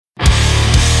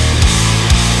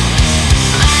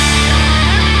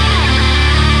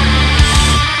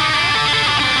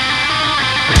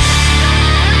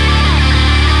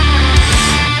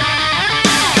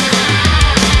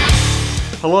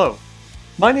Hello,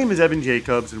 my name is Evan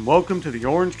Jacobs and welcome to the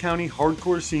Orange County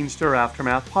Hardcore Scenester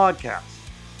Aftermath podcast.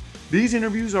 These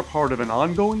interviews are part of an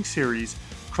ongoing series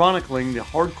chronicling the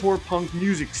hardcore punk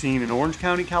music scene in Orange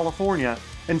County, California,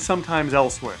 and sometimes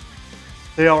elsewhere.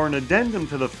 They are an addendum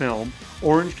to the film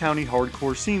Orange County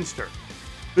Hardcore Scenester.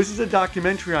 This is a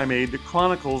documentary I made that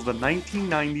chronicles the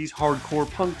 1990s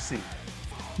hardcore punk scene.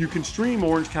 You can stream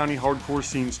Orange County Hardcore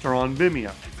Scenester on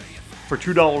Vimeo. For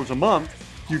 $2 a month,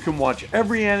 you can watch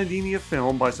every Anademia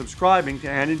film by subscribing to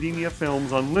Anademia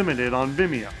Films Unlimited on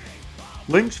Vimeo.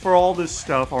 Links for all this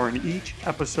stuff are in each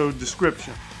episode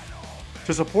description.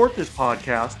 To support this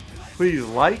podcast, please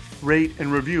like, rate,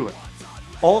 and review it.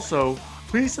 Also,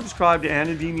 please subscribe to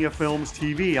Anademia Films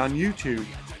TV on YouTube,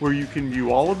 where you can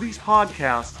view all of these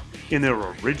podcasts in their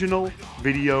original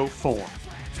video form.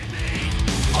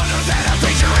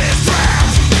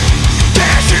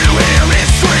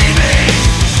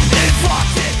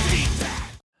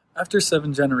 After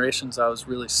 7 Generations, I was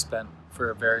really spent for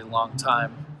a very long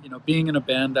time. Being in a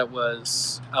band that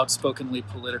was outspokenly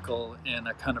political in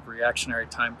a kind of reactionary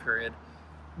time period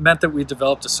meant that we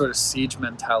developed a sort of siege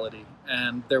mentality.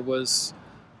 And there was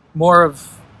more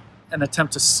of an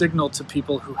attempt to signal to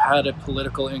people who had a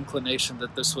political inclination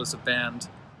that this was a band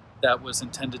that was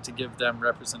intended to give them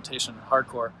representation in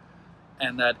hardcore,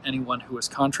 and that anyone who was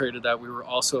contrary to that, we were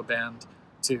also a band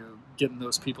to get in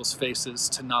those people's faces,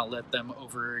 to not let them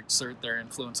overexert their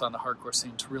influence on the hardcore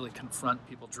scene, to really confront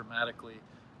people dramatically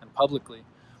and publicly.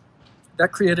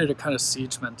 That created a kind of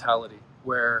siege mentality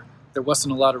where there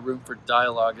wasn't a lot of room for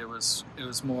dialogue. It was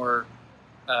more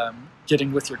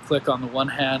getting with your clique on the one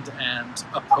hand and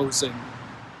opposing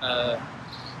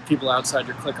people outside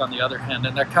your clique on the other hand.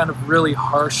 And that kind of really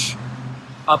harsh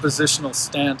oppositional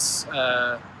stance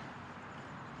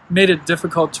made it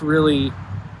difficult to really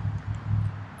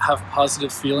have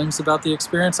positive feelings about the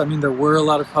experience. I mean, there were a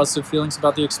lot of positive feelings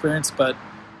about the experience, but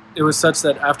it was such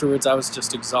that afterwards I was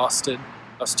just exhausted.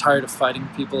 I was tired of fighting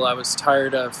people. I was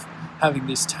tired of having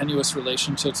these tenuous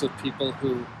relationships with people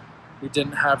who we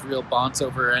didn't have real bonds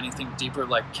over, anything deeper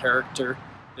like character.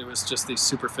 It was just these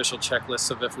superficial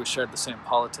checklists of if we shared the same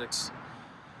politics.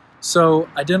 So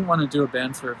I didn't want to do a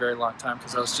band for a very long time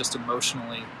because I was just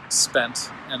emotionally spent,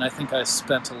 and I think I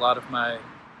spent a lot of my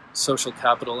social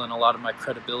capital and a lot of my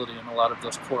credibility in a lot of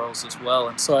those quarrels as well.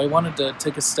 And so I wanted to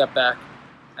take a step back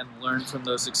and learn from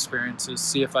those experiences,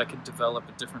 see if I could develop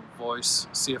a different voice,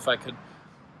 see if I could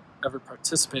ever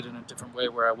participate in a different way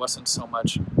where I wasn't so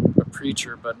much a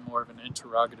preacher, but more of an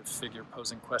interrogative figure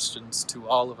posing questions to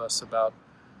all of us about,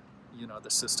 the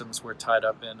systems we're tied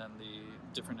up in and the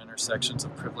different intersections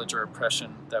of privilege or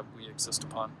oppression that we exist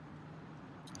upon.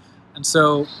 And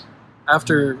so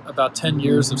after about 10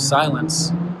 years of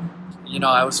silence,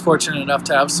 I was fortunate enough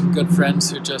to have some good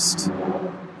friends who just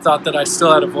thought that I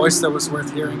still had a voice that was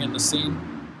worth hearing in the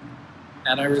scene.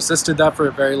 And I resisted that for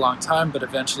a very long time, but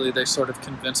eventually they sort of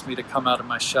convinced me to come out of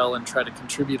my shell and try to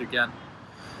contribute again.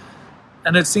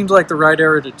 And it seemed like the right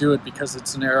era to do it because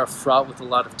it's an era fraught with a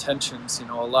lot of tensions.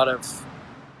 A lot of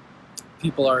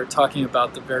people are talking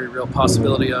about the very real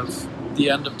possibility of the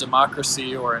end of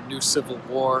democracy or a new civil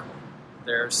war.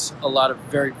 There's a lot of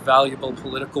very valuable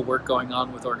political work going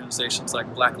on with organizations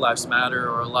like Black Lives Matter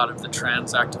or a lot of the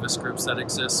trans activist groups that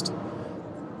exist.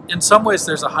 In some ways,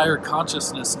 there's a higher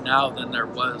consciousness now than there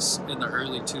was in the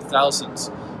early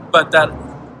 2000s, but that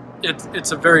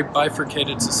it's a very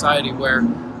bifurcated society where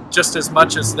just as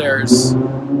much as there's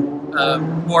a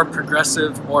more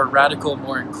progressive, more radical,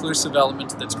 more inclusive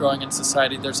element that's growing in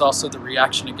society, there's also the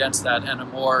reaction against that and a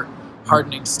more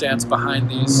hardening stance behind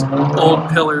these old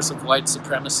pillars of white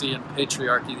supremacy and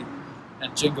patriarchy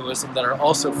and jingoism that are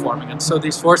also forming. And so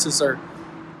these forces are,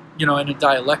 in a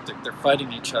dialectic, they're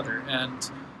fighting each other. And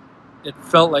it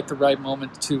felt like the right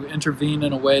moment to intervene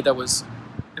in a way that was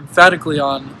emphatically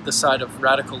on the side of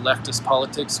radical leftist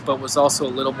politics, but was also a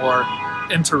little more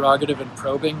interrogative and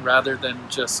probing rather than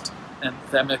just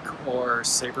anthemic or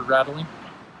saber rattling.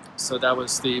 So that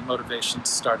was the motivation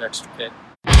to start Extricate.